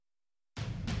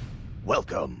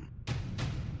Welcome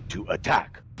to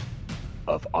Attack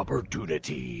of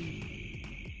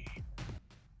Opportunity.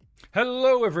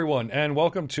 Hello, everyone, and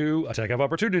welcome to Attack of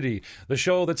Opportunity, the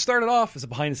show that started off as a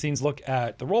behind-the-scenes look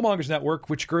at the Rollmongers Network,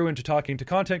 which grew into talking to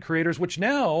content creators, which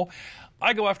now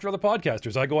I go after other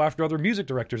podcasters, I go after other music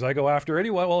directors, I go after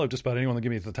anyone, well, just about anyone that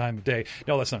give me the time of day.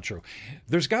 No, that's not true.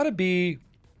 There's got to be...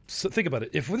 So think about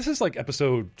it. If this is like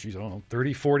episode,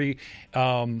 30, 40,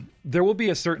 there will be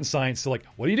a certain science to like,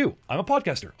 what do you do? I'm a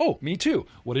podcaster. Oh, me too.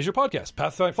 What is your podcast?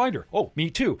 Pathfinder. Oh, me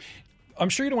too. I'm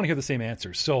sure you don't want to hear the same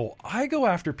answers. So I go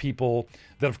after people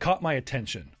that have caught my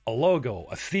attention. A logo,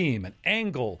 a theme, an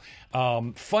angle,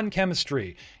 fun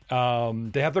chemistry. They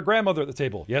have their grandmother at the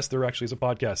table. Yes, there actually is a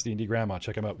podcast, D&D Grandma.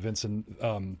 Check them out. Vince and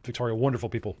Victoria, wonderful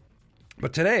people.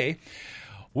 But today,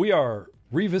 we are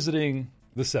revisiting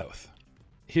the South.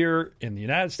 Here in the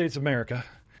United States of America,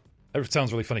 it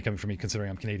sounds really funny coming from me considering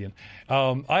I'm Canadian.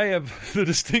 I have the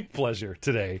distinct pleasure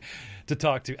today to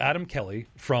talk to Adam Kelly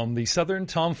from the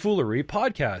SouthernTomFoolery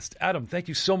podcast. Adam, thank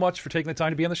you so much for taking the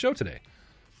time to be on the show today.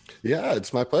 Yeah,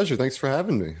 it's my pleasure. Thanks for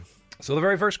having me. So the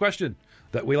very first question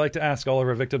that we like to ask all of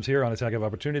our victims here on Attack of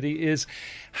Opportunity is,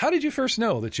 how did you first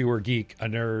know that you were a geek, a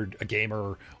nerd, a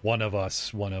gamer, one of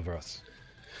us?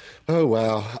 Oh,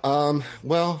 wow.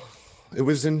 Well, it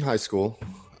was in high school.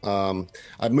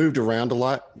 I moved around a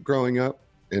lot growing up,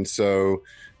 and so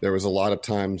there was a lot of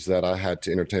times that I had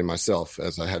to entertain myself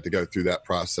as I had to go through that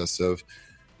process of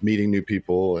meeting new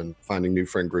people and finding new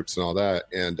friend groups and all that.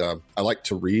 And I liked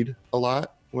to read a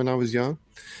lot when I was young,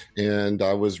 and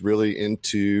I was really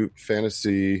into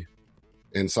fantasy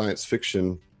and science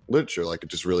fiction literature. Like, it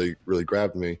just really, really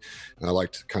grabbed me, and I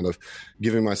liked kind of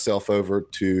giving myself over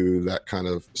to that kind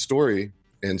of story.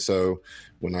 And so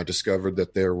when I discovered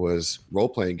that there was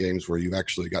role-playing games where you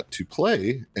actually got to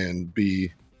play and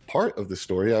be part of the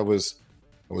story, I was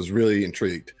really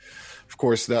intrigued. Of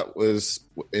course, that was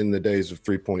in the days of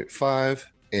 3.5.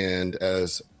 And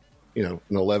as you know,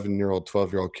 an 11-year-old,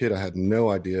 12-year-old kid, I had no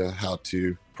idea how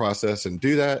to process and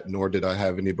do that, nor did I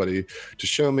have anybody to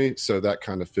show me. So that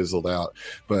kind of fizzled out.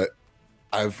 But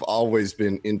I've always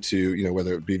been into,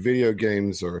 whether it be video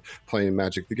games or playing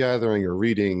Magic the Gathering or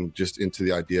reading, just into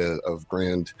the idea of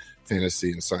grand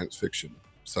fantasy and science fiction.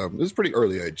 So it was a pretty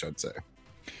early age, I'd say.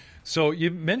 So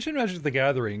you mentioned Magic the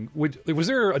Gathering. Was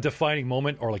there a defining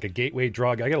moment or like a gateway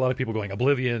drug? I get a lot of people going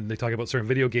Oblivion. They talk about certain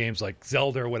video games like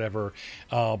Zelda or whatever.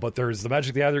 But there's the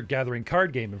Magic the Gathering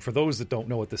card game. And for those that don't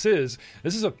know what this is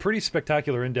a pretty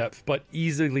spectacular, in-depth, but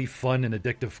easily fun and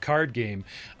addictive card game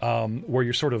where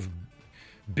you're sort of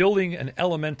building an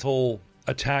elemental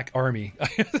attack army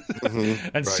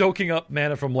and right, soaking up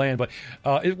mana from land. But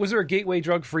was there a gateway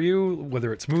drug for you,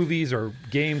 whether it's movies or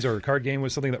games or a card game,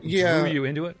 was something that drew you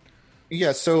into it?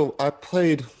 Yeah, so I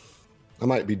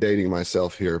might be dating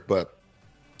myself here, but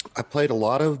I played a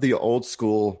lot of the old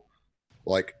school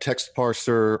like text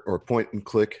parser or point and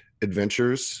click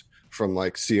adventures from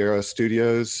like Sierra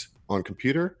Studios on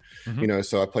computer. Mm-hmm.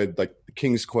 So I played like the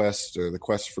King's Quest or the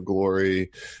Quest for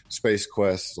Glory, Space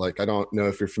Quest. Like, I don't know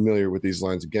if you're familiar with these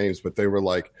lines of games, but they were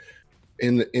like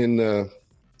in the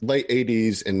late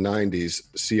 80s and 90s,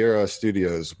 Sierra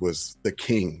Studios was the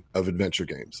king of adventure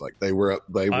games. Like, they were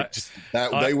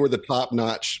the top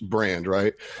notch brand,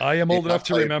 right? I am old enough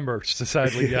to remember,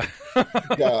 sadly, yeah.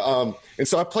 Yeah, and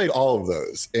so I played all of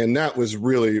those, and that was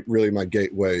really, really my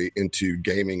gateway into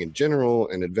gaming in general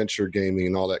and adventure gaming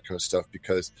and all that kind of stuff,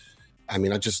 because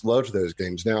I just loved those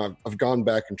games. Now, I've gone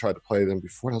back and tried to play them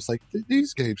before, and I was like,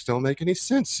 these games don't make any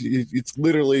sense. It's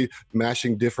literally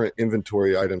mashing different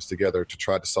inventory items together to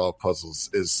try to solve puzzles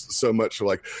is so much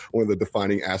like one of the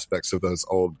defining aspects of those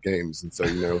old games. And so,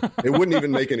 it wouldn't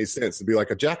even make any sense. It'd be like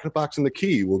a jack-in-the-box and the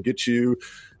key will get you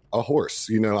a horse.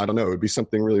 I don't know. It'd be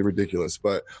something really ridiculous.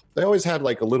 But they always had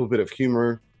like a little bit of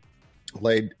humor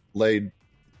laid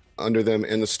under them.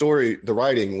 And the story, the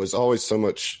writing was always so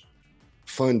much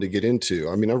fun to get into.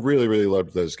 I really, really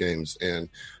loved those games. And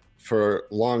for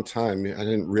a long time, I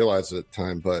didn't realize it at the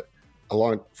time, but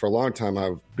for a long time,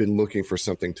 I've been looking for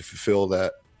something to fulfill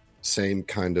that same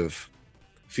kind of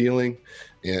feeling.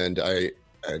 And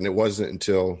it wasn't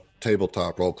until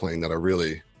tabletop role playing that I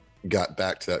really got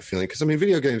back to that feeling. Because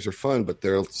video games are fun, but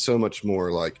they're so much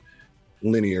more like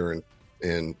linear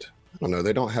and I don't know,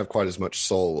 they don't have quite as much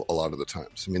soul a lot of the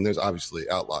times. There's obviously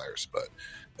outliers, but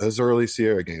those early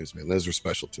Sierra games, man, those are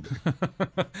special to me.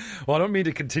 Well, I don't mean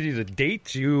to continue to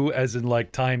date you as in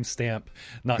like timestamp,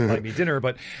 not buy me dinner,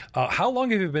 but how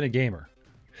long have you been a gamer?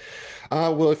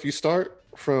 Well, if you start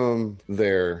from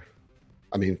there,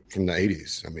 from the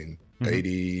 80s,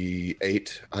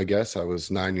 88, I guess. I was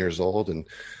 9 years old and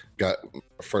got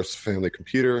a first family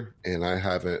computer, and I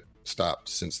haven't stopped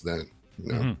since then.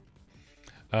 You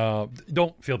know?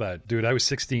 Don't feel bad, dude. I was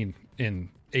 16 in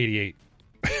 '88.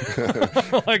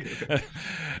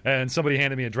 And somebody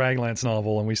handed me a Dragonlance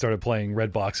novel, and we started playing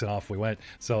Redbox, and off we went.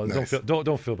 So Nice.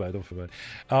 don't feel bad.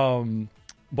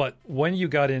 But when you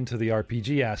got into the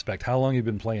RPG aspect, how long have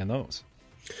you been playing those?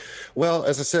 Well,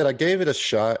 as I said, I gave it a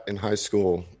shot in high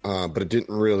school, but it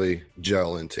didn't really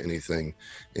gel into anything.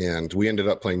 And we ended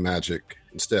up playing Magic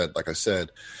instead, like I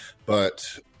said.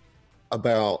 But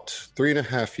about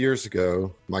 3.5 years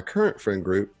ago, my current friend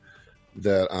group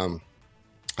that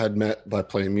I'd met by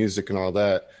playing music and all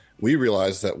that, we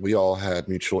realized that we all had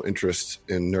mutual interest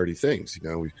in nerdy things. You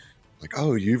know, we like,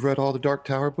 oh, you've read all the Dark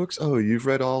Tower books? Oh, you've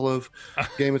read all of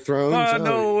Game of Thrones?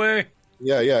 No way.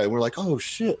 Yeah. And we're like, oh,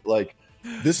 shit, like,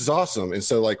 this is awesome. And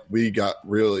so, like, we got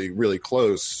really, really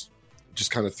close just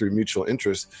kind of through mutual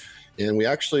interest. And we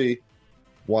actually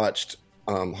watched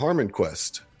Harmon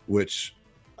Quest, which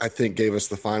I think gave us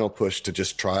the final push to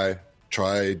just try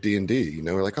D&D. You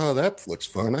know, we're like, oh, that looks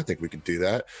fun. I think we could do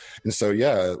that. And so,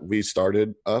 yeah, we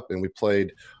started up and we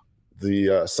played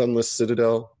the Sunless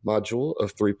Citadel module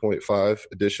of 3.5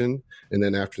 edition. And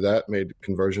then after that, made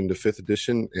conversion to 5th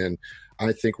edition. And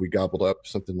I think we gobbled up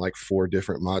something like 4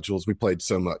 different modules. We played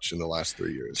so much in the last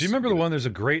 3 years. Do you remember the one? There's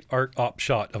a great art op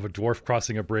shot of a dwarf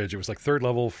crossing a bridge. It was like 3rd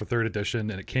level for 3rd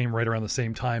edition, and it came right around the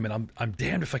same time. And I'm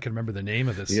damned if I can remember the name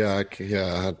of this. I'm not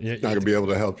going to be able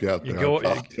to help you out there.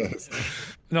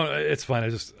 No, it's fine.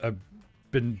 I've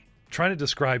been trying to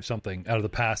describe something out of the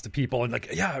past to people, and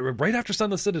right after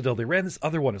Sunless Citadel, they ran this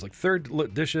other one. It was like 3rd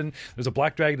edition. There's a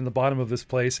black dragon in the bottom of this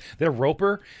place. They had a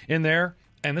roper in there.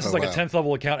 And this is like a 10th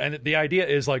level account. And the idea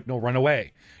is like, no, run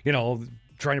away. You know,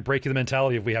 trying to break the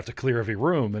mentality of we have to clear every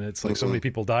room. And it's like so many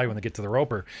people die when they get to the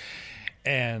roper.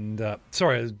 And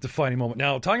sorry, a defining moment.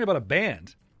 Now, talking about a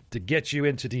band to get you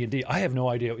into D&D, I have no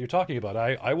idea what you're talking about.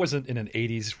 I wasn't in an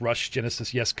 80s Rush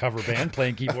Genesis Yes cover band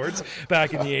playing keyboards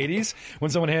back in the 80s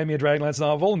when someone handed me a Dragonlance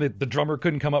novel and the drummer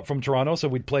couldn't come up from Toronto, so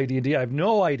we'd play D&D. I have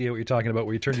no idea what you're talking about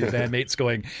where you turn to your bandmates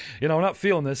going, you know, I'm not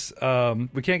feeling this.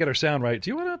 We can't get our sound right. Do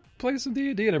you want to play some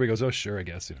D&D? And everybody goes, oh, sure, I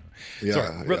guess. You know.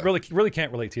 Sorry, really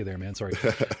can't relate to you there, man. Sorry.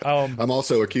 I'm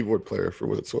also a keyboard player for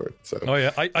what it's worth. So. Oh,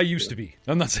 yeah. I used to be.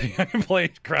 I'm not saying I can play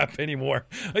crap anymore.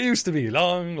 I used to be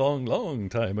long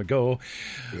time ago.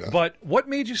 Yeah. But what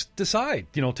made you decide,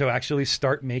 you know, to actually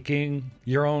start making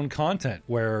your own content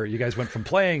where you guys went from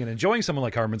playing and enjoying someone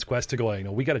like Harmon's Quest to going, you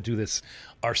know, we got to do this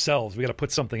ourselves. We got to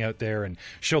put something out there and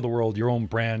show the world your own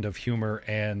brand of humor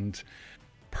and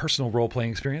personal role-playing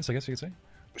experience, I guess you could say.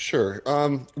 Sure.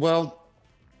 Well,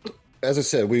 as I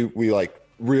said, we like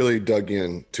really dug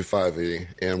in to 5e,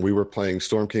 and we were playing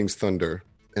Storm King's Thunder.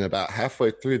 And about halfway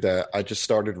through that, I just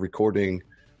started recording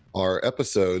our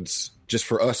episodes just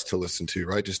for us to listen to,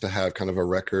 right? Just to have kind of a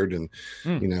record. And,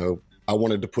 you know, I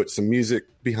wanted to put some music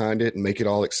behind it and make it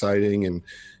all exciting. And,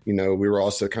 you know, we were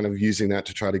also kind of using that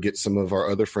to try to get some of our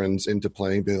other friends into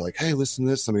playing, be like, hey, listen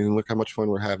to this. I mean, look how much fun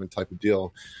we're having type of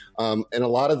deal. And a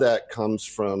lot of that comes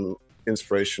from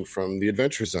inspiration from the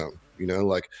Adventure Zone. You know,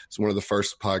 like it's one of the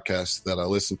first podcasts that I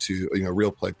listened to, you know, Real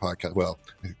Play podcast. Well,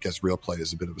 I guess Real Play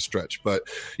is a bit of a stretch, but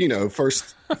you know,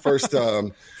 first first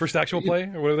actual play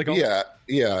or whatever they call it.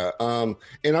 Yeah.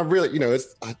 And I really, you know,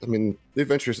 I mean, the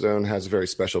Adventure Zone has a very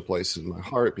special place in my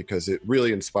heart because it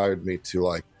really inspired me to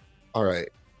like, all right,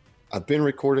 I've been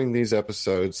recording these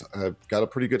episodes. I've got a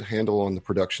pretty good handle on the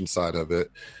production side of it.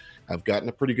 I've gotten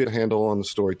a pretty good handle on the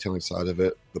storytelling side of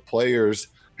it. The players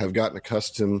have gotten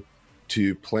accustomed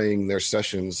to playing their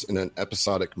sessions in an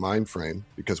episodic mind frame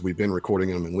because we've been recording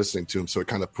them and listening to them. So it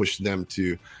kind of pushed them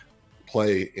to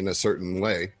play in a certain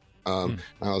way. I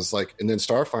was like, and then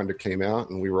Starfinder came out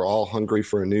and we were all hungry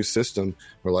for a new system.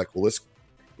 We're like, well,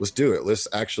 let's do it. Let's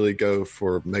actually go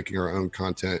for making our own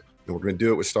content. And we're going to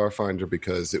do it with Starfinder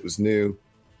because it was new.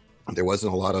 There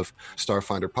wasn't a lot of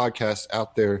Starfinder podcasts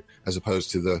out there as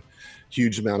opposed to the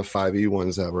huge amount of 5e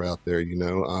ones that were out there, you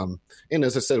know. And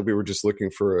as I said, we were just looking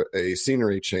for a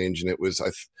scenery change, and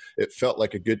it felt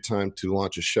like a good time to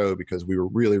launch a show because we were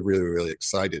really, really, really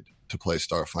excited to play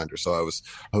Starfinder. So I was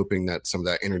hoping that some of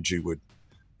that energy would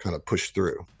kind of push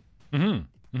through.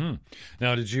 Mm-hmm. Mm-hmm.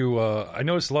 Now, did you? I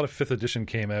noticed a lot of 5th edition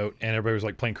came out, and everybody was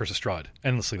like playing Curse of Strahd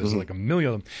endlessly. There's like a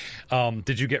million of them.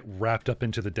 Did you get wrapped up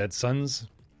into the Dead Suns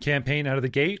campaign out of the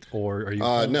gate, or are you?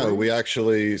 No, we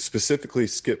actually specifically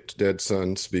skipped Dead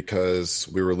Suns because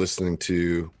we were listening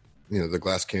to, you know, the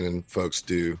Glass Cannon folks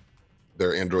do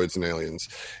their Androids and Aliens,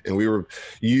 and we were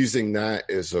using that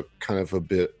as a kind of a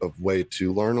bit of way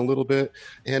to learn a little bit.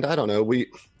 And I don't know,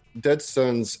 Dead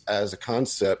Suns as a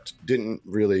concept didn't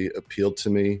really appeal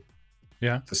to me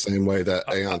Yeah. The same way that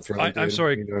Aeon Throne did. I'm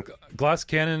sorry, you know? Glass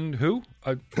Cannon who?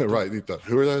 Right.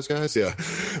 Who are those guys? Yeah.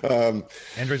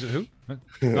 Androids who?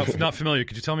 Not familiar.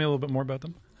 Could you tell me a little bit more about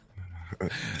them?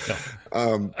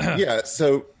 No. Yeah.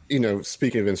 So, you know,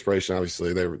 speaking of inspiration,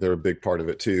 obviously they're a big part of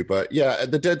it too. But yeah,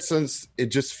 the Dead Suns, it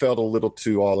just felt a little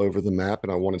too all over the map,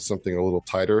 and I wanted something a little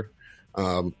tighter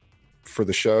for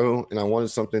the show, and I wanted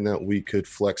something that we could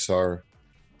flex our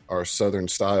Southern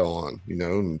style on, you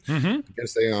know. And I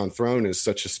guess Aeon Throne is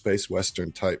such a space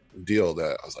Western type deal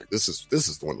that I was like, this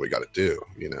is the one we got to do,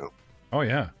 you know. Oh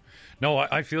yeah, no,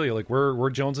 I feel you. Like we're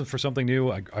jonesing for something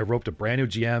new. I roped a brand new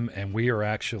GM, and we are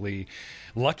actually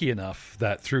lucky enough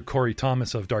that through Corey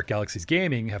Thomas of Dark Galaxies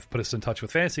Gaming have put us in touch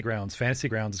with Fantasy Grounds. Fantasy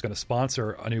Grounds is going to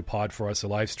sponsor a new pod for us, a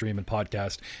live stream and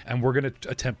podcast, and we're going to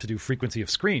attempt to do Frequency of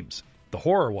Screams, the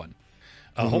horror one,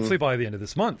 hopefully by the end of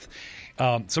this month. So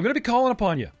I'm going to be calling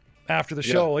upon you after the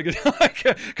show,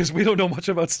 because we don't know much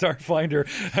about Starfinder,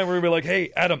 and we're gonna be like,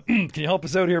 "Hey, Adam, can you help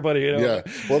us out here, buddy?" You know? Yeah,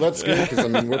 well, that's good because I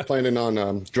mean we're planning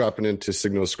on dropping into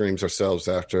Signal Screams ourselves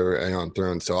after Aeon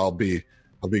Throne, so I'll be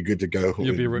good to go.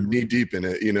 You'll be knee deep in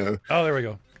it, you know. Oh, there we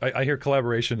go. I hear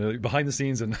collaboration behind the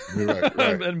scenes and right.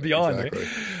 and beyond.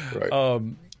 Exactly. Right?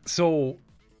 So.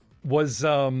 Was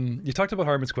you talked about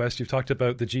Harmon's Quest? You've talked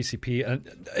about the GCP,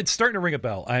 and it's starting to ring a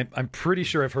bell. I'm pretty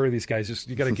sure I've heard of these guys. Just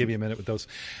you got to give me a minute with those.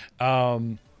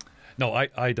 No,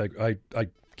 I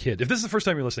kid. If this is the first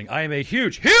time you're listening, I am a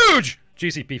huge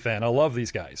GCP fan. I love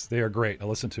these guys. They are great. I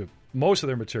listen to most of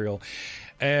their material,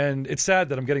 and it's sad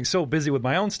that I'm getting so busy with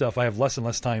my own stuff. I have less and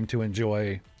less time to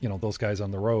enjoy, you know, those guys on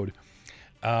the road.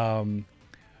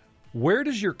 Where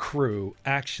does your crew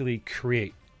actually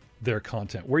create their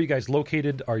content? Where are you guys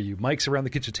located? Are you mics around the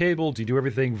kitchen table? Do you do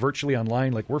everything virtually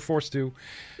online like we're forced to?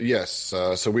 Yes.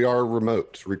 So we are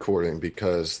remote recording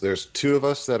because there's two of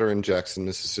us that are in Jackson,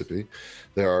 Mississippi.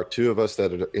 There are two of us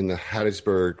that are in the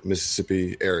Hattiesburg,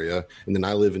 Mississippi area. And then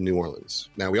I live in New Orleans.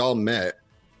 Now, we all met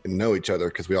and know each other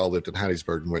because we all lived in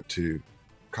Hattiesburg and went to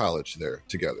college there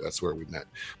together. That's where we met.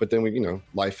 But then we, you know,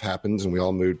 life happens and we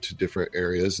all moved to different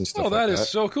areas and stuff like that. Oh, that is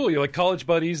so cool. You're like college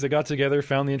buddies that got together,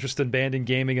 found the interest in band and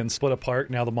gaming and split apart.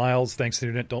 Now the miles, thanks to the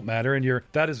internet, don't matter. And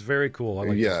that is very cool. I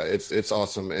like that. It's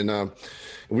awesome. And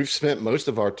we've spent most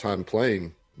of our time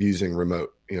playing using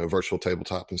remote, you know, virtual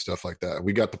tabletop and stuff like that.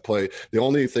 We got to play. The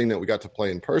only thing that we got to play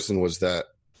in person was that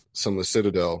some of the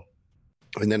Citadel.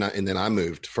 And then I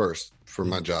moved first for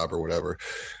my job or whatever.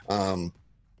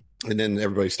 And then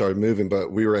everybody started moving,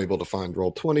 but we were able to find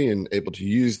Roll20 and able to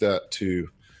use that to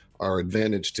our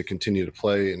advantage to continue to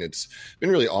play. And it's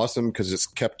been really awesome because it's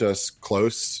kept us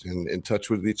close and in touch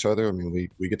with each other. I mean,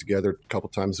 we get together a couple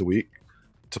times a week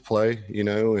to play, you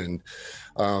know, and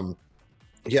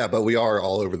but we are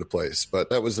all over the place. But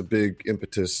that was a big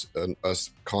impetus on us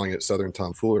calling it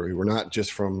SouthernTomFoolery. We're not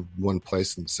just from one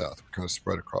place in the South. We're kind of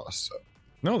spread across. So.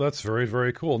 No, that's very,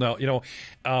 very cool. Now, you know,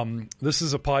 this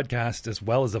is a podcast as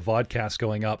well as a vodcast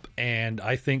going up, and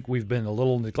I think we've been a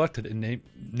little neglected in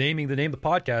naming the name of the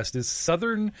podcast is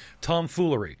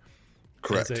SouthernTomFoolery.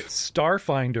 Correct. It's a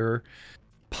Starfinder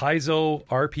Paizo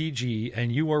RPG,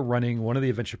 and you are running one of the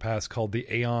adventure paths called the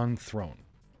Aeon Throne.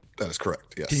 That is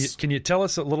correct, yes. Can you tell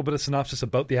us a little bit of synopsis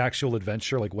about the actual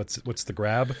adventure? Like, what's the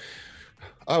grab?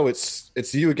 Oh, it's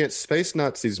you against space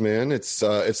Nazis, man. It's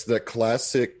the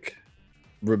classic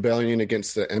rebellion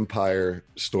against the empire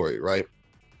story, right?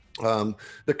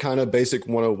 The kind of basic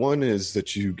 101 is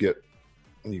that you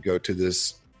go to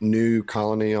this new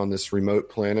colony on this remote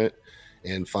planet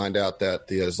and find out that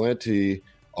the Aslanti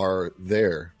are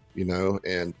there, you know,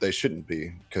 and they shouldn't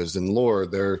be because in lore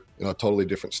they're in a totally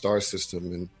different star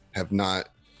system and have not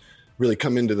really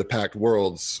come into the Pact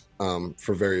Worlds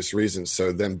for various reasons.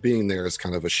 So them being there is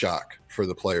kind of a shock for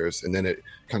the players, and then it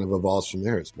kind of evolves from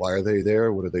there. It's why are they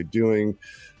there? What are they doing?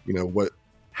 You know,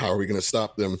 how are we going to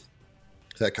stop them?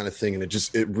 That kind of thing. And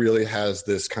it really has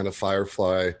this kind of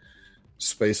Firefly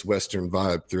space Western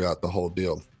vibe throughout the whole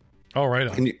deal. Oh, right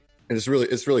on. And it's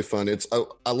really fun.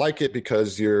 I like it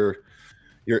because your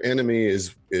enemy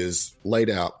is laid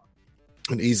out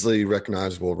and easily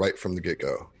recognizable right from the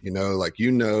get-go. You know, like,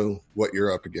 you know what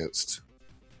you're up against,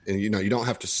 and you know you don't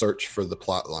have to search for the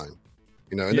plot line.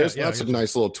 You know, and there's lots of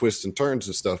nice little twists and turns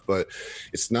and stuff, but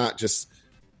it's not just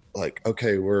like,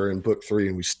 okay, we're in book 3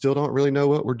 and we still don't really know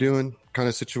what we're doing kind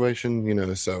of situation, you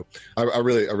know. So I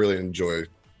really enjoy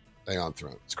Aeon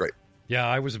Throne. It's great. Yeah,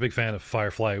 I was a big fan of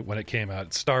Firefly when it came out.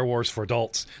 It's Star Wars for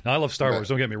adults. Now, I love Star Wars,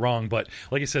 don't get me wrong, but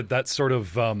like you said, that's sort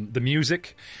of the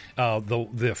music,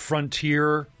 the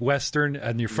frontier Western,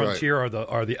 and your frontier are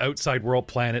the outside world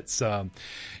planets.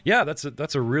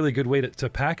 That's a really good way to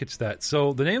package that.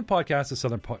 So the name of the podcast is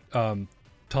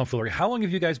Tom Foolery. How long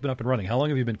have you guys been up and running? How long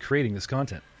have you been creating this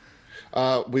content?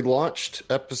 We launched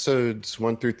episodes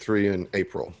 1 through 3 in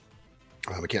April.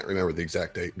 I can't remember the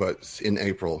exact date, but it's in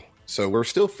April. So we're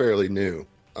still fairly new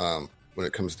when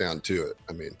it comes down to it.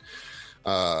 I mean,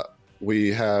 we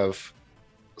have,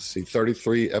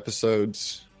 33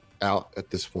 episodes out at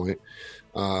this point.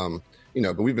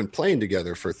 But we've been playing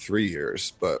together for 3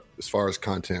 years. But as far as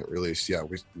content release,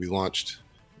 we launched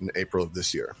in April of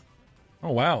this year.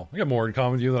 Oh, wow. I got more in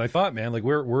common with you than I thought, man. Like,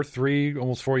 we're 3,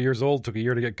 almost 4 years old. Took a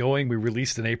year to get going. We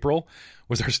released in April.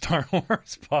 Was our Star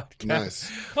Wars podcast.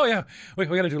 Nice. Oh, yeah. We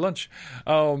got to do lunch.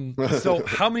 So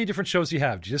how many different shows do you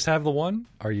have? Do you just have the one?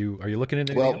 Are you looking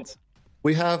into anything else?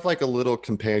 We have like a little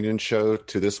companion show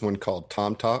to this one called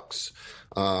Tom Talks.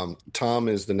 Tom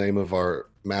is the name of our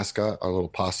mascot, our little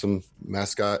possum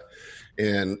mascot.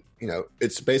 And,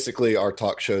 it's basically our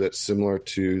talk show that's similar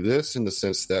to this in the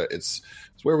sense that it's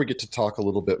where we get to talk a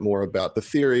little bit more about the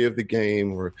theory of the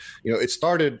game. Or, it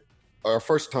started, our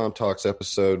first Tom Talks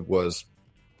episode was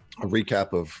a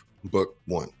recap of book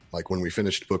 1. Like when we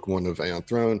finished book 1 of Aeon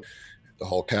Throne, the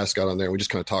whole cast got on there. And we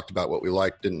just kind of talked about what we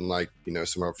liked, didn't like,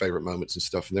 some of our favorite moments and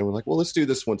stuff. And then we're like, well, let's do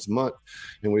this once a month.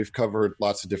 And we've covered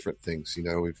lots of different things.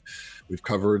 We've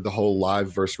covered the whole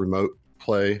live versus remote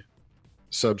play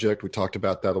subject. We talked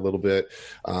about that a little bit.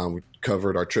 We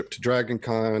covered our trip to Dragon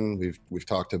Con. We've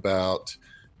talked about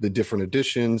the different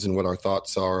editions and what our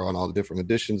thoughts are on all the different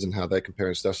editions and how they compare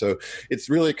and stuff. So it's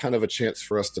really kind of a chance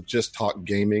for us to just talk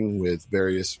gaming with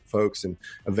various folks. And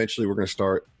eventually we're going to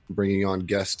start bringing on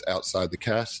guests outside the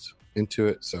cast into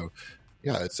it. So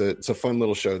yeah, it's a fun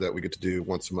little show that we get to do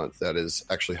once a month that is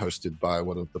actually hosted by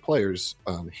one of the players,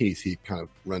 Heath. He kind of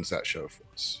runs that show for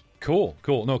us. Cool.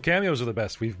 No, cameos are the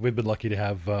best. We've been lucky to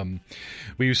have.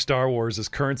 We use Star Wars as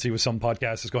currency with some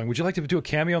podcasts. Is going, would you like to do a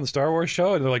cameo on the Star Wars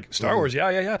show? And they're like, Star Wars, yeah.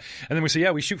 And then we say,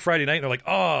 yeah, we shoot Friday night. And they're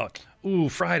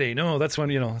like, Friday. No, that's when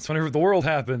that's when the world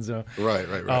happens. Right.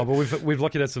 But we've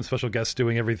lucky to have some special guests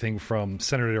doing everything from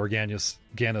Senator Organa's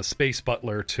space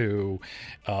butler to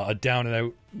a down and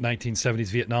out 1970s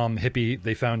Vietnam hippie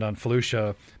they found on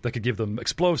Felucia that could give them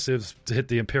explosives to hit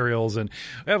the Imperials. And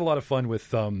we have a lot of fun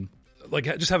with. Like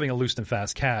just having a loose and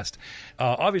fast cast.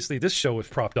 Obviously, this show is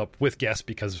propped up with guests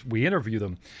because we interview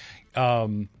them.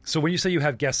 So when you say you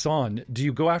have guests on, do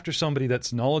you go after somebody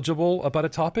that's knowledgeable about a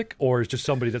topic, or is just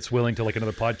somebody that's willing to, like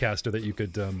another podcaster that you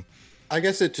could... I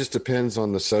guess it just depends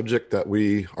on the subject that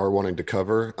we are wanting to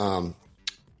cover. As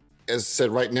I said,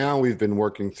 right now we've been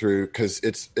working through, because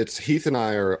it's Heath and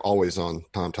I are always on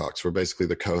Tom Talks. We're basically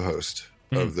the co-host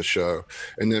of the show.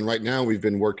 And then right now we've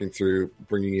been working through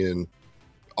bringing in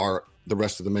the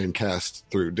rest of the main cast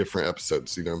through different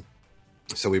episodes,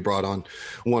 So we brought on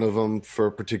one of them for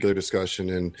a particular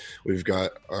discussion, and we've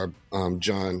got our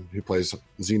John, who plays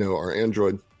Xeno, our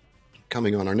android,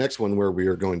 coming on our next one, where we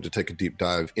are going to take a deep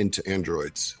dive into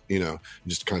androids,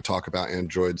 just kind of talk about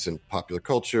androids and popular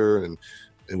culture and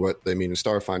what they mean in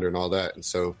Starfinder and all that. And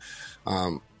so,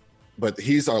 but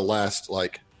he's our last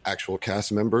actual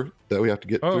cast member that we have to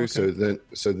get through. Okay.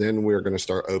 So then we're going to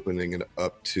start opening it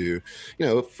up to,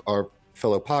 our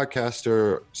fellow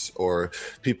podcasters or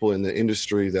people in the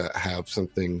industry that have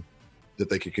something that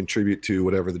they could contribute to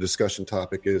whatever the discussion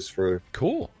topic is for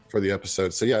the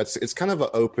episode. So yeah, it's kind of an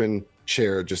open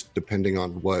chair, just depending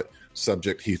on what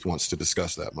subject Heath wants to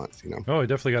discuss that month. Oh, I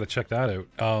definitely got to check that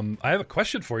out. I have a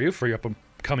question for you your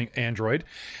upcoming android.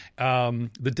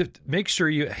 Make sure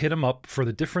you hit him up for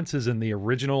the differences in the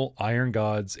original Iron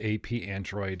Gods AP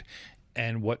android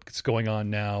and what's going on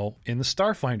now in the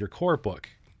Starfinder core book.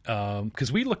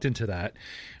 Because we looked into that.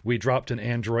 We dropped an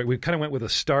android. We kind of went with a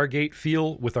Stargate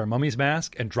feel with our Mummy's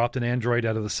Mask and dropped an android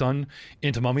out of the sun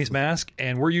into Mummy's Mask.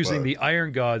 And we're using the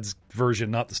Iron Gods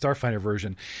version, not the Starfinder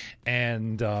version.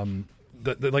 And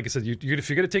like I said, if you're going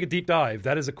to take a deep dive,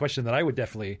 that is a question that I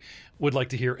would like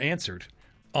to hear answered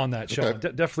on that show.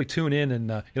 Okay. Definitely tune in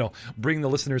and bring the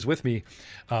listeners with me.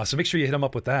 So make sure you hit them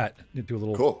up with that. Do a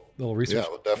little research. Yeah,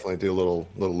 we'll definitely do a little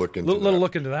look into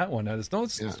look into that one. It's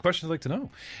questions I'd like to know.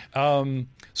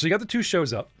 So you got the 2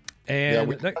 shows up,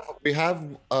 and we have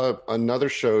another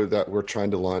show that we're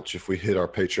trying to launch if we hit our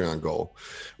Patreon goal,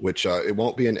 which it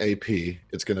won't be an AP.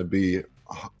 It's going to be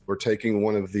we're taking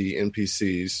one of the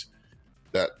NPCs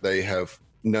that they have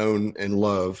known and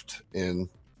loved in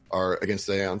against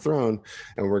the Aeon Throne,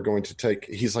 and we're going to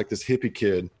he's like this hippie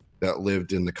kid that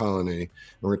lived in the colony, and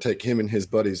we're going to take him and his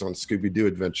buddies on Scooby-Doo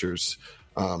adventures,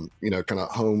 kind of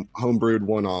homebrewed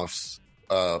one-offs,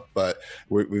 but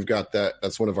we've got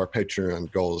that's one of our Patreon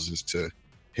goals, is to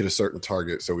hit a certain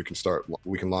target so we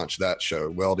can launch that show,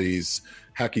 Weldy's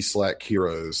Hacky Slack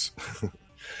Heroes.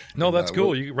 No, And, that's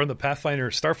cool. You run the Pathfinder,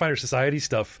 Starfinder Society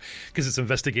stuff because it's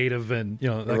investigative and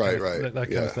that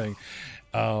kind of thing.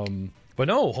 But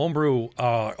no, homebrew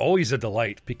always a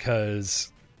delight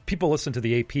because people listen to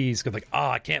the APs go like,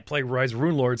 I can't play Rise of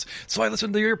Rune Lords, so I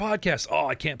listen to your podcast. Oh,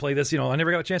 I can't play this. I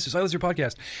never got a chance to, so I listen to your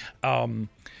podcast.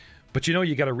 But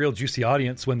you got a real juicy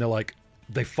audience when they're like,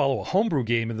 they follow a homebrew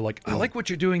game and they're like, I like what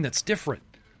you're doing that's different.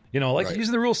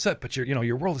 Using the rule set, but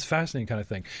your world is fascinating kind of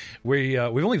thing. We've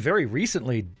only very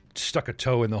recently stuck a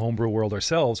toe in the homebrew world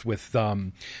ourselves with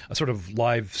a sort of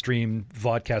live stream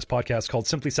podcast called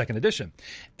Simply Second Edition.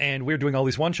 And we're doing all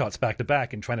these one-shots back to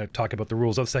back and trying to talk about the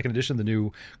rules of Second Edition, the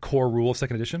new core rule of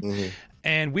Second Edition. Mm-hmm.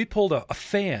 And we pulled a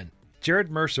fan.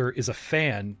 Jared Mercer is a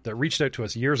fan that reached out to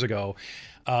us years ago.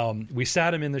 We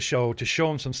sat him in the show to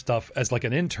show him some stuff as like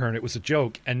an intern. It was a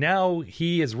joke. And now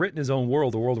he has written his own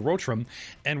world, the world of Rotram,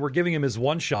 and we're giving him his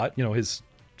one shot, his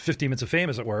 15 minutes of fame,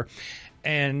 as it were.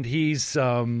 And he's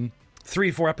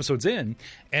 3-4 episodes in,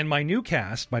 and my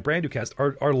brand new cast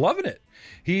are loving it.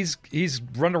 We're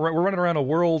running around a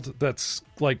world that's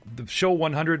like the show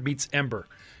 100 meets Ember.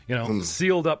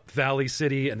 Sealed up Valley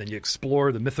City, and then you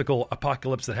explore the mythical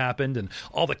apocalypse that happened, and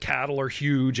all the cattle are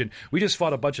huge, and we just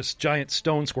fought a bunch of giant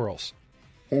stone squirrels.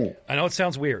 I know it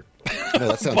sounds weird. No,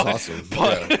 that sounds awesome.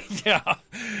 But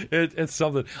it's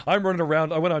something. I'm running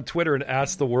around. I went on Twitter and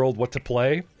asked the world what to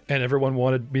play, and everyone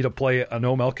wanted me to play a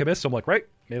Gnome Alchemist. So I'm like, right,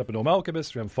 made up a Gnome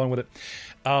Alchemist. We're having fun with it.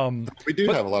 We do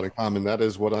have a lot in common. That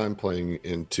is what I'm playing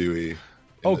in 2E.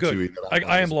 Oh, good.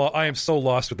 I am so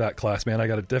lost with that class, man. I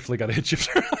definitely got to hit you.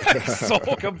 I'm so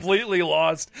completely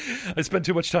lost. I spend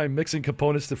too much time mixing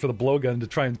components for the blowgun to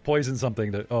try and poison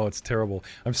something. It's terrible.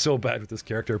 I'm so bad with this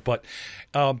character. But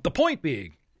the point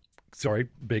being, sorry,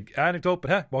 big anecdote,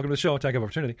 but welcome to the show. Attack of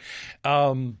Opportunity.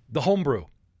 The homebrew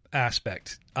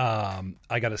aspect,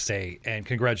 I got to say, and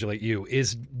congratulate you,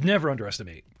 is never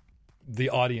underestimate the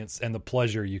audience and the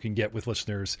pleasure you can get with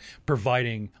listeners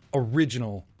providing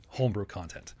original homebrew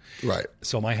content. Right.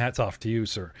 So my hat's off to you,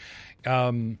 sir.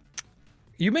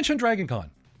 You mentioned Dragon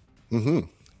Con. Mm-hmm.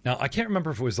 Now, I can't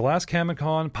remember if it was the last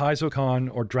CammonCon,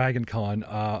 PaizoCon, or Dragon Con.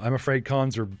 I'm afraid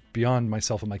cons are beyond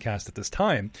myself and my cast at this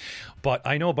time. But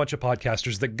I know a bunch of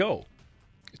podcasters that go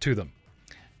to them.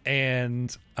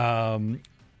 And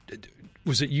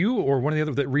was it you or one of the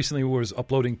other that recently was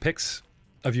uploading pics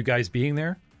of you guys being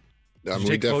there?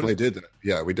 We definitely did that.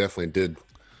 Yeah, we definitely did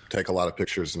take a lot of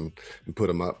pictures and put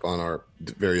them up on our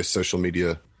various social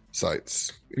media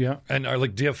sites. Yeah. And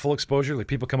do you have full exposure? Like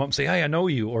people come up and say, hey, I know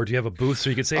you. Or do you have a booth so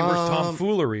you could say, where's Tom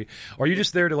Foolery? Or are you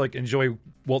just there to enjoy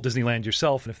Walt Disneyland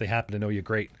yourself? And if they happen to know you,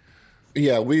 great.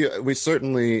 Yeah, we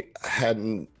certainly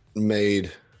hadn't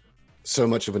made so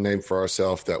much of a name for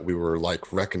ourselves that we were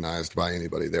recognized by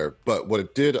anybody there. But what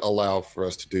it did allow for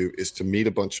us to do is to meet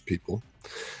a bunch of people.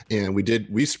 And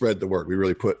we spread the word. We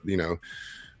really put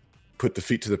the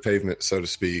feet to the pavement, so to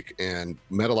speak, and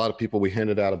met a lot of people. We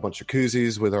handed out a bunch of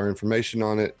koozies with our information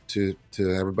on it to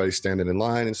everybody standing in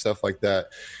line and stuff like that.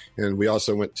 And we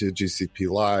also went to GCP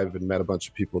Live and met a bunch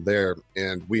of people there.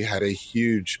 And we had a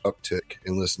huge uptick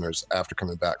in listeners after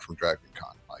coming back from Dragon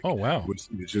Con. Oh, wow. Which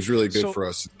was really good for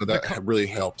us. That really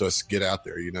helped us get out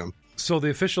there, So the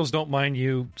officials don't mind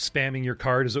you spamming your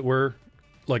card, as it were,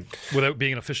 without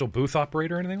being an official booth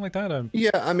operator or anything like that? Yeah,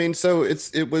 I mean, so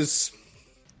it's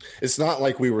not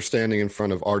like we were standing in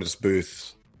front of artist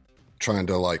booths trying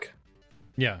to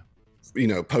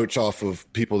poach off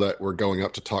of people that were going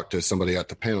up to talk to somebody at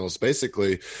the panels.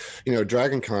 Basically,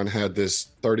 Dragon Con had this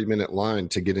 30-minute line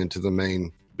to get into the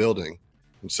main building.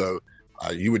 And so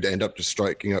you would end up just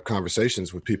striking up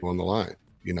conversations with people on the line,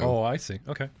 Oh, I see.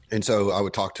 Okay. And so I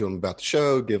would talk to them about the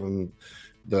show, give them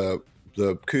the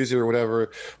koozie or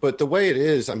whatever. But the way it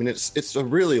is, I mean, it's a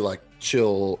really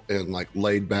chill and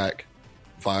laid back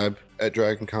vibe at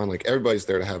Dragon Con. Everybody's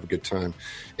there to have a good time,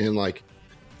 and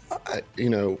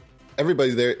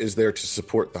everybody there is there to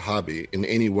support the hobby in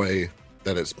any way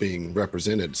that it's being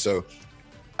represented. So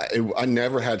I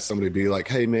never had somebody be like,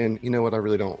 hey man, you know what, I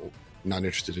really not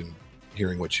interested in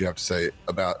hearing what you have to say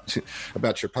about your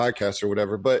podcast or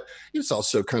whatever. But it's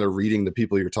also kind of reading the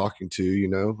people you're talking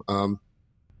to,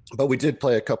 but we did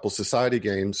play a couple society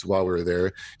games while we were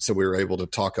there. So we were able to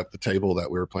talk up the table that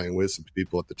we were playing with, some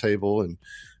people at the table, and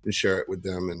share it with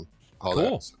them and all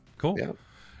that. So, cool. Yeah.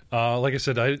 Like I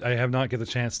said, I have not get the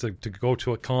chance to go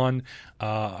to a con.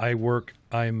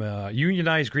 I'm a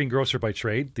unionized greengrocer by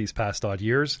trade these past odd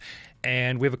years,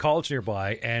 and we have a college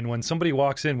nearby. And when somebody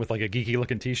walks in with a geeky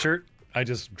looking T-shirt, I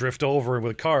just drift over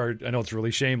with a card. I know it's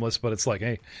really shameless, but it's like,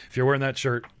 hey, if you're wearing that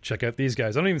shirt, check out these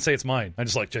guys. I don't even say it's mine. I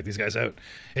just like, check these guys out.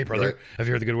 Hey, brother, have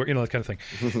you heard the good word? You know, that kind of thing.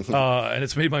 And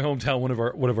it's made my hometown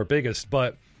one of our biggest.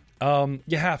 But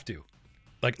you have to.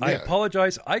 Like, I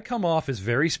apologize. I come off as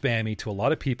very spammy to a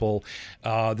lot of people.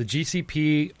 The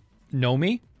GCP know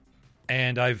me.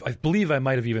 And I believe I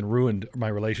might have even ruined my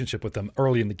relationship with them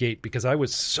early in the gate because I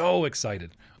was so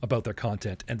excited about their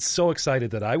content and so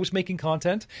excited that I was making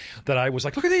content that I was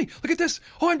like, look at me, look at this.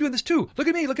 Oh, I'm doing this too. Look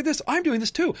at me, look at this. I'm doing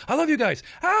this too. I love you guys.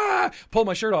 Pull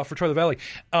my shirt off for Troy the Valley.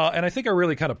 And I think I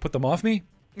really kind of put them off me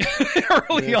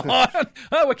early on.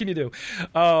 What can you do?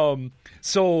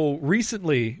 So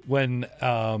recently when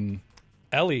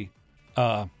Ellie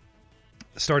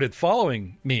started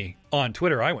following me on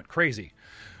Twitter, I went crazy.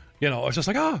 You know, I was just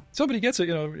like, somebody gets it.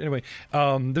 You know, anyway,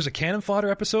 there's a Cannon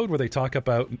Fodder episode where they talk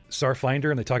about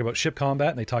Starfinder and they talk about ship combat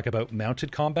and they talk about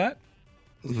mounted combat.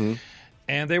 Mm-hmm.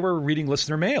 And they were reading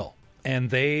listener mail.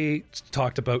 And they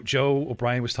talked about, Joe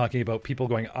O'Brien was talking about people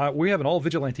going, we have an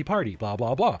all-vigilante party, blah,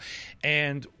 blah, blah.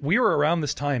 And we were around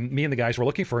this time, me and the guys were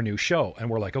looking for a new show. And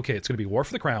we're like, okay, it's going to be War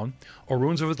for the Crown or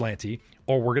Ruins of Atlanti,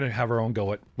 or we're going to have our own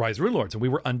go at Rise of Runelords. And we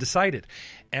were undecided.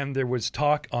 And there was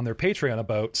talk on their Patreon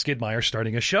about Skidmire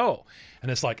starting a show. And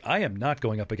it's like, I am not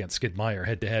going up against Skidmire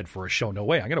head-to-head for a show. No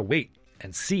way. I'm going to wait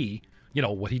and see, you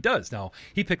know, what he does. Now,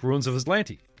 he picked Ruins of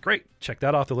Atlanti. Great. Check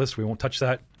that off the list. We won't touch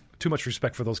that. Too much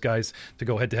respect for those guys to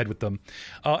go head-to-head with them.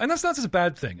 And that's not such a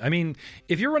bad thing. I mean,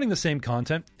 if you're running the same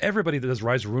content, everybody that does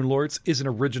Rise of Runelords is an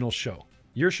original show.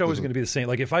 Your show is going to be the same.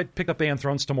 Like, if I pick up Aeon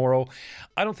Thrones tomorrow,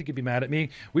 I don't think you'd be mad at me.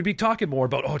 We'd be talking more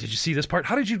about, did you see this part?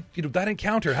 How did you know, that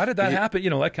encounter? How did that happen? You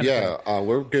know, that kind of thing. Yeah,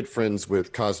 we're good friends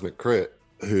with Cosmic Crit,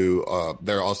 who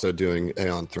they're also doing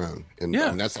Aeon Throne. And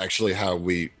that's actually how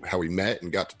we met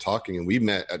and got to talking. And we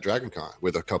met at DragonCon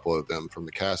with a couple of them from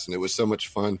the cast. And it was so much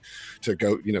fun to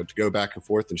go back and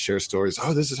forth and share stories.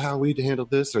 Oh, this is how we handled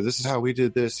this, or this is how we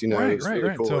did this. You know, it's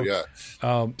really cool.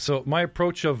 So, so my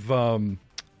approach of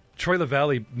Troy the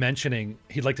Valley mentioning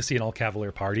he'd like to see an all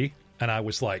Cavalier party. And I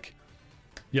was like,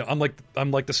 yeah, I'm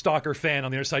like the stalker fan on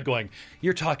the other side going,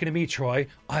 you're talking to me, Troy.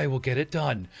 I will get it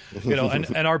done. You know,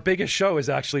 and our biggest show is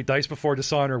actually Dice Before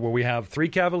Dishonor, where we have 3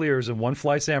 Cavaliers and 1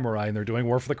 Fly Samurai, and they're doing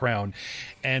War for the Crown.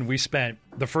 And we spent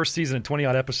the first season and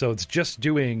 20-odd episodes just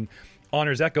doing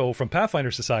Honor's Echo from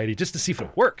Pathfinder Society just to see if it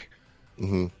would work.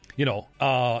 Mm-hmm. You know,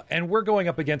 and we're going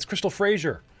up against Crystal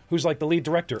Frazier, who's like the lead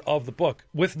director of the book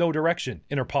with no direction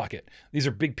in her pocket. These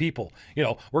are big people. You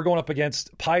know, we're going up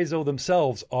against Paizo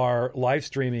themselves are live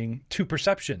streaming to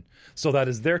Perception. So that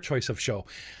is their choice of show.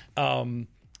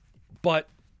 But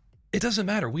it doesn't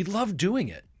matter. We love doing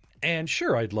it. And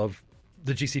sure, I'd love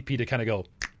the GCP to kind of go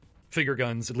figure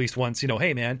guns at least once, you know,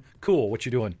 hey man, cool. What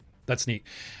you doing? That's neat.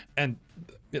 And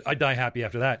I die happy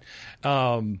after that.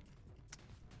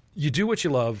 You do what you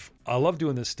love. I love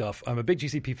doing this stuff. I'm a big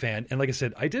GCP fan. And like I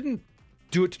said, I didn't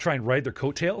do it to try and ride their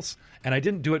coattails. And I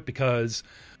didn't do it because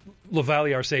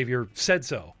LaValle, our savior, said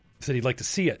so. Said he'd like to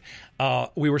see it.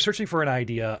 We were searching for an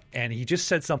idea, and he just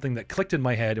said something that clicked in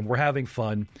my head, and we're having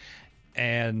fun.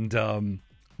 And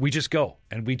we just go.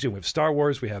 And we do. We have Star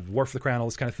Wars. We have War for the Crown, all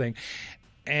this kind of thing.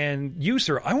 And you,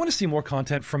 sir, I want to see more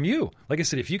content from you. Like I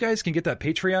said, if you guys can get that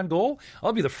Patreon goal,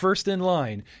 I'll be the first in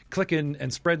line clicking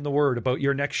and spreading the word about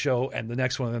your next show and the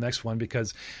next one and the next one,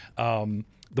 because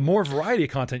the more variety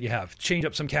of content you have, change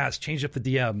up some cast, change up the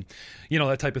DM, you know,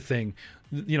 that type of thing.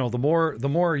 You know, the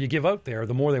more you give out there,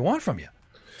 the more they want from you.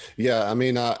 Yeah, I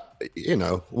mean, you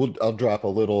know, I'll drop a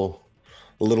little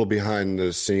behind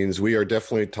the scenes. We are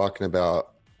definitely talking about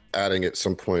adding at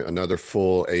some point another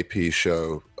full AP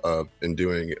show and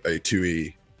doing a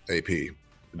 2E AP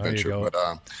adventure.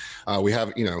 But we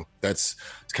have, you know, it's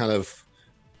kind of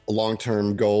a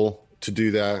long-term goal to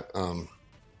do that.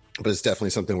 But it's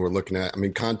definitely something we're looking at. I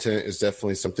mean, content is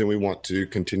definitely something we want to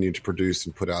continue to produce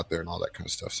and put out there and all that kind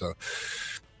of stuff. So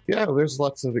yeah, there's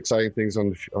lots of exciting things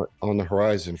on the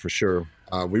horizon for sure.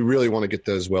 We really want to get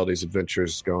those Weldy's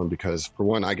adventures going because, for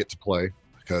one, I get to play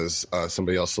because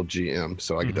somebody else will GM,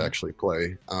 so I get to actually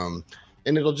play.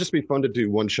 And it'll just be fun to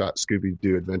do one-shot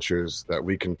Scooby-Doo adventures that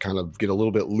we can kind of get a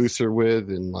little bit looser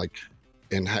with, and like,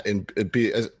 and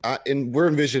be as and we're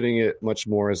envisioning it much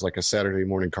more as like a Saturday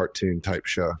morning cartoon type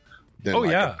show than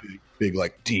a big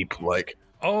like deep like.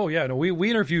 Oh yeah, no, we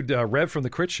interviewed Rev from the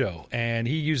Crit Show, and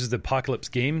he uses the Apocalypse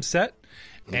game set.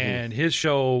 And his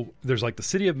show, there's like the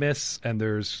City of Mists, and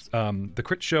there's the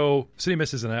Crit Show. City of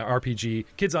Mists is an RPG,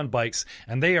 Kids on Bikes,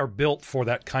 and they are built for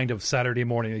that kind of Saturday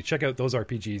morning. You check out those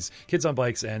RPGs, Kids on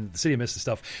Bikes and the City of Mists and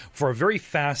stuff, for a very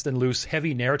fast and loose,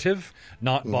 heavy narrative,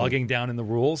 not bogging down in the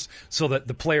rules, so that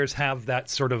the players have that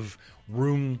sort of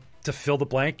room to fill the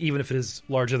blank, even if it is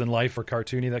larger than life or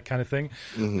cartoony, that kind of thing.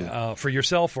 For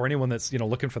yourself or anyone that's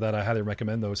looking for that, I highly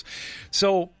recommend those.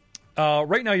 So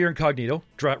right now you're incognito,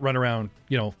 run around,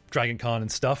 Dragon Con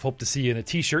and stuff. Hope to see you in a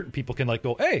t-shirt and people can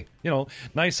go, hey,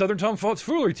 nice Southern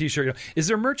Tomfoolery t-shirt. Is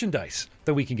there merchandise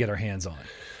that we can get our hands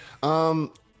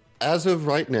on? As of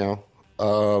right now,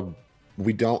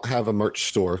 we don't have a merch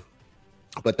store,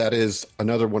 but that is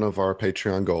another one of our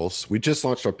Patreon goals. We just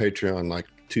launched our Patreon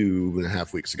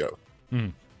 2.5 weeks ago.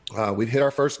 We hit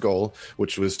our first goal,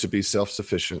 which was to be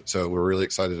self-sufficient. So we're really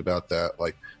excited about that.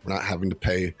 We're not having to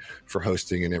pay for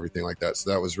hosting and everything like that. So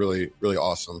that was really, really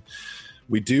awesome.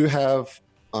 We do have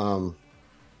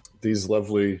these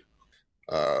lovely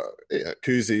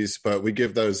koozies, but we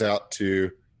give those out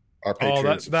to our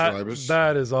Patreon subscribers.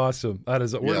 That is awesome. Where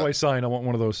do I sign? I want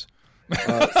one of those.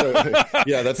 That's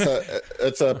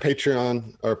a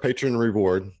Patreon or patron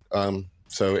reward.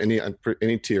 So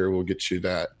any tier will get you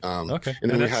that. Okay. And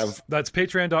then that's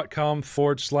patreon.com/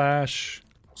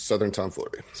 Southern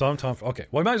Tomfoolery. Okay.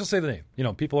 Well, I might as well say the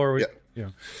name. People are, might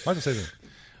as well say the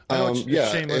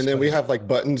name. And then we have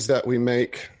buttons that we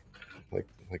make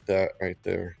like that right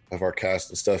there of our cast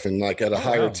and stuff. And at a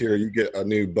higher tier, you get a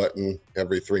new button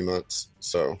every 3 months.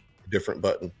 So different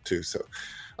button too. So,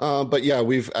 but yeah,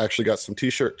 we've actually got some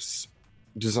t-shirts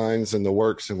designs in the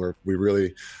works, and we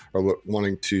really are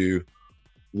wanting to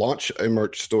launch a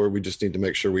merch store. We just need to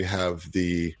make sure we have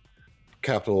the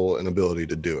capital and ability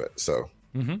to do it. So,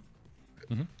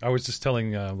 I was just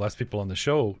telling last people on the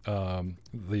show,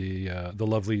 the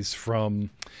lovelies from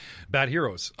Bad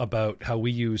Heroes, about how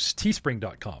we use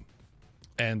teespring.com,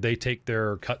 and they take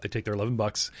their cut. They take their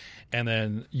 $11, and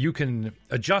then you can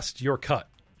adjust your cut.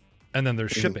 And then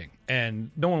there's shipping,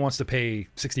 and no one wants to pay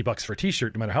 $60 for a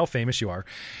t-shirt, no matter how famous you are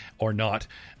or not.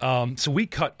 So we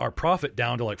cut our profit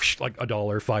down to $1,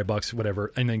 $5,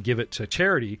 whatever, and then give it to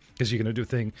charity, because you're going to do a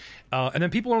thing. And then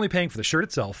people are only paying for the shirt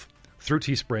itself through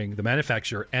Teespring, the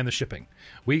manufacturer, and the shipping.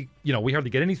 We hardly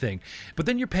get anything. But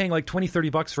then you're paying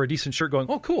 $20-$30 for a decent shirt, going,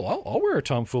 oh, cool, I'll wear a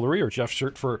Tom Foolery or Jeff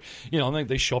shirt for, and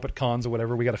they show up at cons or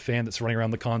whatever. We got a fan that's running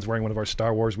around the cons wearing one of our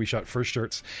Star Wars We Shot First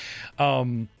shirts.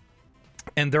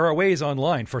 And there are ways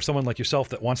online for someone like yourself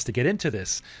that wants to get into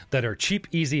this that are cheap,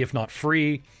 easy, if not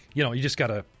free. You just got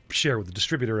to share with the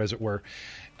distributor, as it were.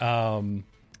 And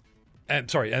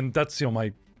that's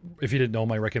my, if you didn't know,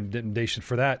 my recommendation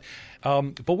for that.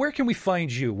 But where can we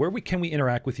find you? Where can we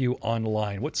interact with you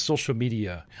online? What social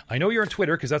media? I know you're on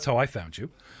Twitter, because that's how I found you.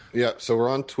 Yeah, so we're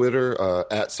on Twitter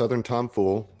at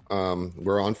SouthernTomFool.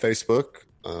 We're on Facebook.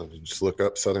 Just look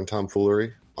up Southern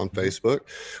Tomfoolery on Facebook.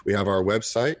 We have our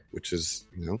website, which is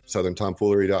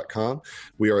SouthernTomFoolery.com.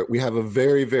 We have a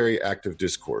very, very active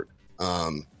Discord.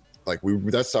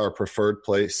 That's our preferred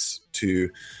place to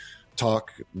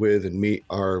talk with and meet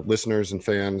our listeners and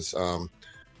fans.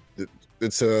 We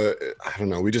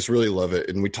just really love it.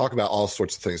 And we talk about all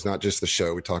sorts of things, not just the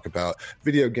show. We talk about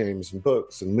video games and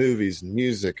books and movies and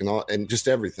music and just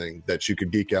everything that you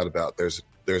could geek out about. There's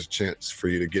a chance for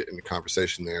you to get in a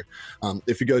conversation there.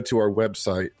 If you go to our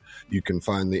website, you can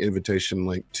find the invitation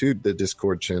link to the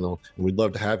Discord channel, and we'd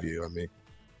love to have you.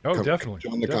 Definitely.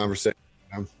 Join the conversation.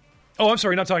 Oh, I'm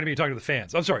sorry, not talking to me, talking to the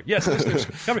fans. I'm sorry. Yes, listeners.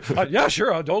 Yeah,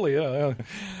 sure, I'll totally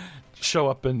show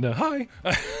up and hi.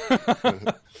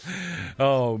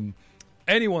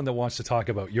 Anyone that wants to talk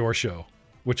about your show,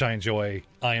 which I enjoy,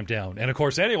 I am down. And of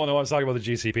course, anyone that wants to talk about the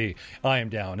GCP, I am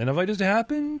down. And if I just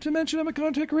happen to mention I'm a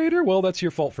content creator, well, that's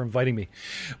your fault for inviting me.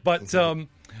 But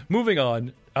moving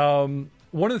on,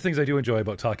 one of the things I do enjoy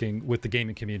about talking with the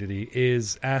gaming community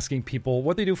is asking people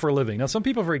what they do for a living. Now, some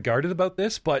people are very guarded about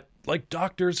this, but like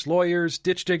doctors, lawyers,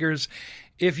 ditch diggers,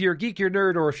 if you're a geek, you're a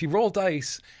nerd, or if you roll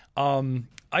dice,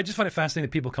 I just find it fascinating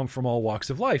that people come from all walks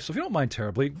of life. So if you don't mind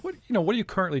terribly, what are you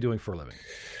currently doing for a living?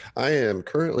 I am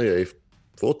currently a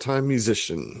full-time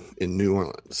musician in New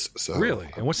Orleans. So, really?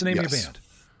 And what's the name of your band?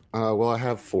 Well, I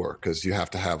have 4, because you have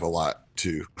to have a lot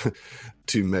to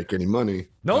make any money.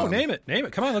 No, name it.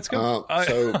 Come on, let's go.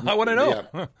 I want to know.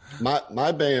 Yeah,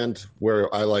 my band,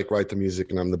 where I write the music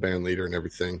and I'm the band leader and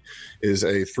everything, is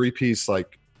a 3-piece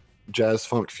jazz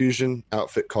funk fusion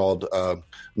outfit called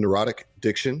Neurotic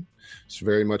Diction. It's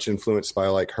very much influenced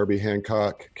by Herbie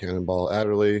Hancock, Cannonball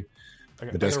Adderley. I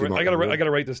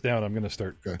gotta write this down. I'm gonna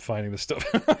start finding this stuff.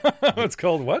 It's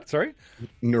called what? Sorry,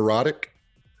 Neurotic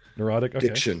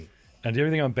Diction. And do you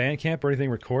have anything on Bandcamp or anything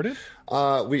recorded?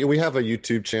 We have a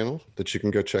YouTube channel that you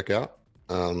can go check out.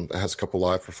 It has a couple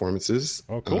live performances.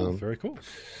 Oh, cool! Very cool.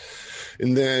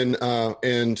 And then,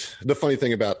 and the funny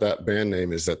thing about that band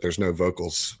name is that there's no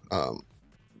vocals.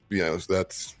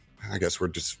 That's I guess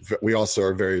we also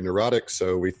are very neurotic,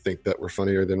 so we think that we're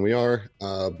funnier than we are.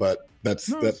 But that's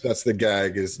the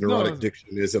gag. Is Neurotic Diction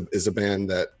is a band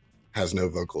that has no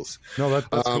vocals. No, that's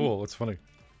cool. That's funny.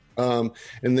 And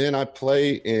then I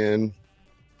play in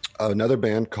another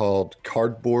band called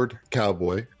Cardboard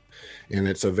Cowboy, and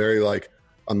it's a very like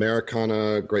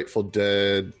Americana, Grateful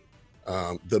Dead,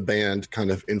 the band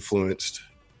kind of influenced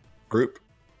group.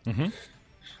 Mm-hmm.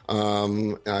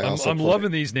 I'm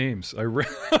loving these names. You're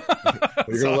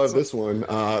gonna love this one.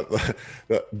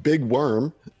 Big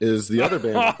Worm is the other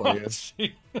band I play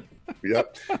in.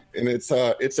 Yep, and it's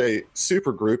a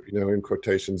super group, in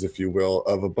quotations, if you will,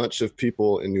 of a bunch of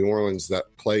people in New Orleans that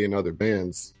play in other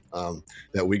bands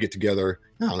that we get together.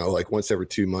 I don't know, like once every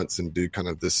 2 months and do kind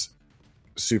of this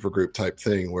super group type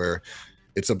thing where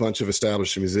it's a bunch of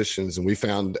established musicians, and we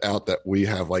found out that we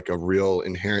have like a real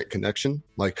inherent connection.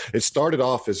 Like it started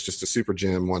off as just a super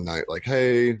jam one night. Like,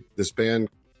 hey, this band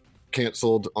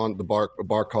canceled on the bar. A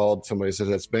bar called. Somebody said,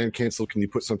 "This band canceled. Can you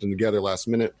put something together last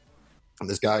minute?" And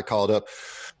this guy called up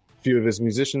a few of his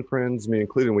musician friends, me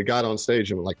included. And we got on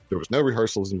stage, and like there was no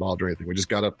rehearsals involved or anything. We just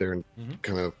got up there and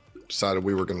kind of decided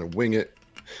we were going to wing it.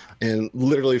 And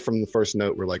literally from the first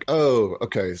note, we're like, "Oh,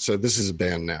 okay, so this is a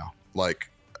band now." Like.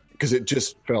 Because it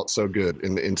just felt so good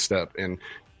in step. And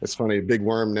it's funny, Big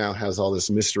Worm now has all this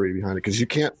mystery behind it because you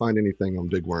can't find anything on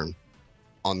Big Worm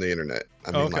on the internet.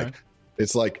 I mean,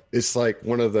 it's like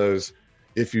one of those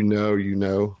if you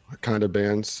know kind of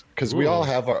bands. Because we all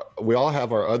have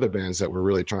our other bands that we're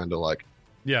really trying to like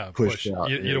push out.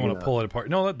 You don't want to pull it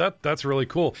apart. No, that's really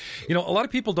cool. A lot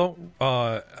of people don't.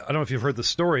 I don't know if you've heard the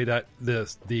story that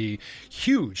the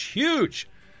huge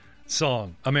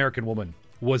song "American Woman"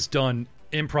 was done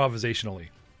improvisationally.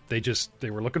 They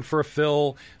were looking for a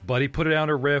fill. Buddy put it on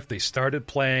a riff. They started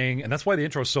playing, and that's why the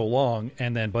intro is so long.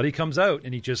 And then Buddy comes out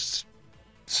and he just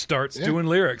starts doing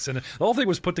lyrics, and the whole thing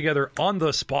was put together on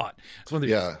the spot. It's one of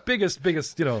the biggest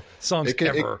songs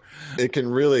ever. It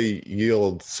can really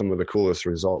yield some of the coolest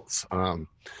results. And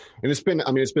it's been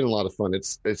a lot of fun.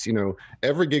 It's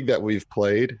every gig that we've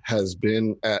played has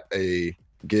been at a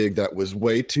gig that was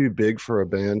way too big for a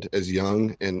band as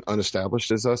young and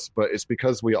unestablished as us, but it's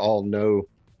because we all know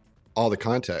all the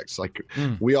context. Like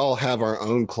we all have our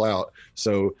own clout.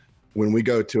 So when we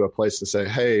go to a place to say,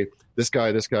 hey, this guy,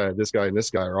 and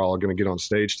this guy are all going to get on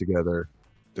stage together,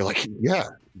 they're like, yeah,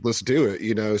 let's do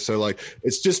it. So like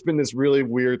it's just been this really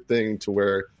weird thing to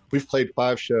where we've played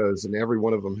 5 shows and every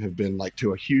one of them have been like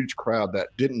to a huge crowd that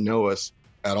didn't know us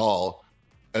at all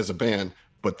as a band,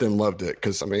 but then loved it.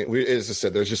 Because, as I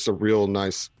said, there's just a real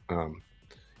nice,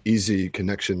 easy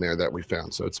connection there that we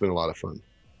found. So it's been a lot of fun.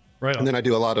 Right on. And then I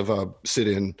do a lot of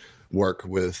sit-in work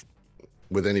with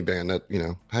any band that,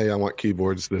 hey, I want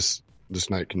keyboards this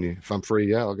night. Can you, if I'm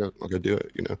free, I'll go do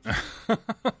it,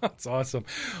 That's awesome.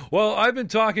 Well, I've been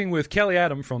talking with Kelly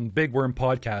Adam from Big Worm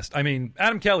Podcast.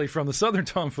 Adam Kelly from the Southern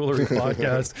Tomfoolery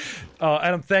Podcast.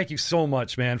 Adam, thank you so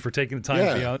much, man, for taking the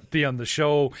time to be on the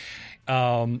show.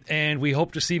 And we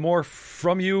hope to see more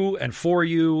from you and for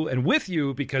you and with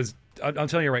you, because I'm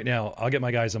telling you right now, I'll get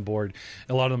my guys on board.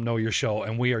 A lot of them know your show,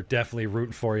 and we are definitely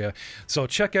rooting for you. So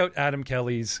check out Adam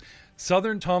Kelly's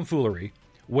Southern Tomfoolery.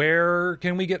 Where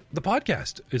can we get the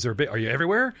podcast? Are you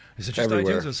everywhere? Is it just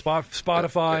everywhere. iTunes,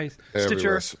 Spotify,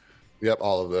 Everywhere. Stitcher? Yep,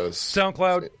 all of those.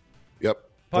 SoundCloud? Yep.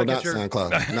 Well, not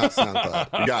SoundCloud. Not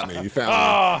SoundCloud. You got me. You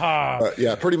found me.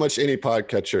 Yeah, pretty much any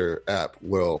podcatcher app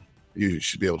you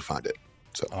should be able to find it.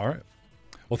 So. All right.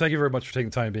 Well, thank you very much for taking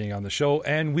the time being on the show,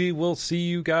 and we will see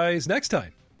you guys next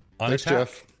time on Thanks, Attack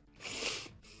Jeff.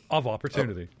 of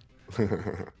Opportunity. Oh.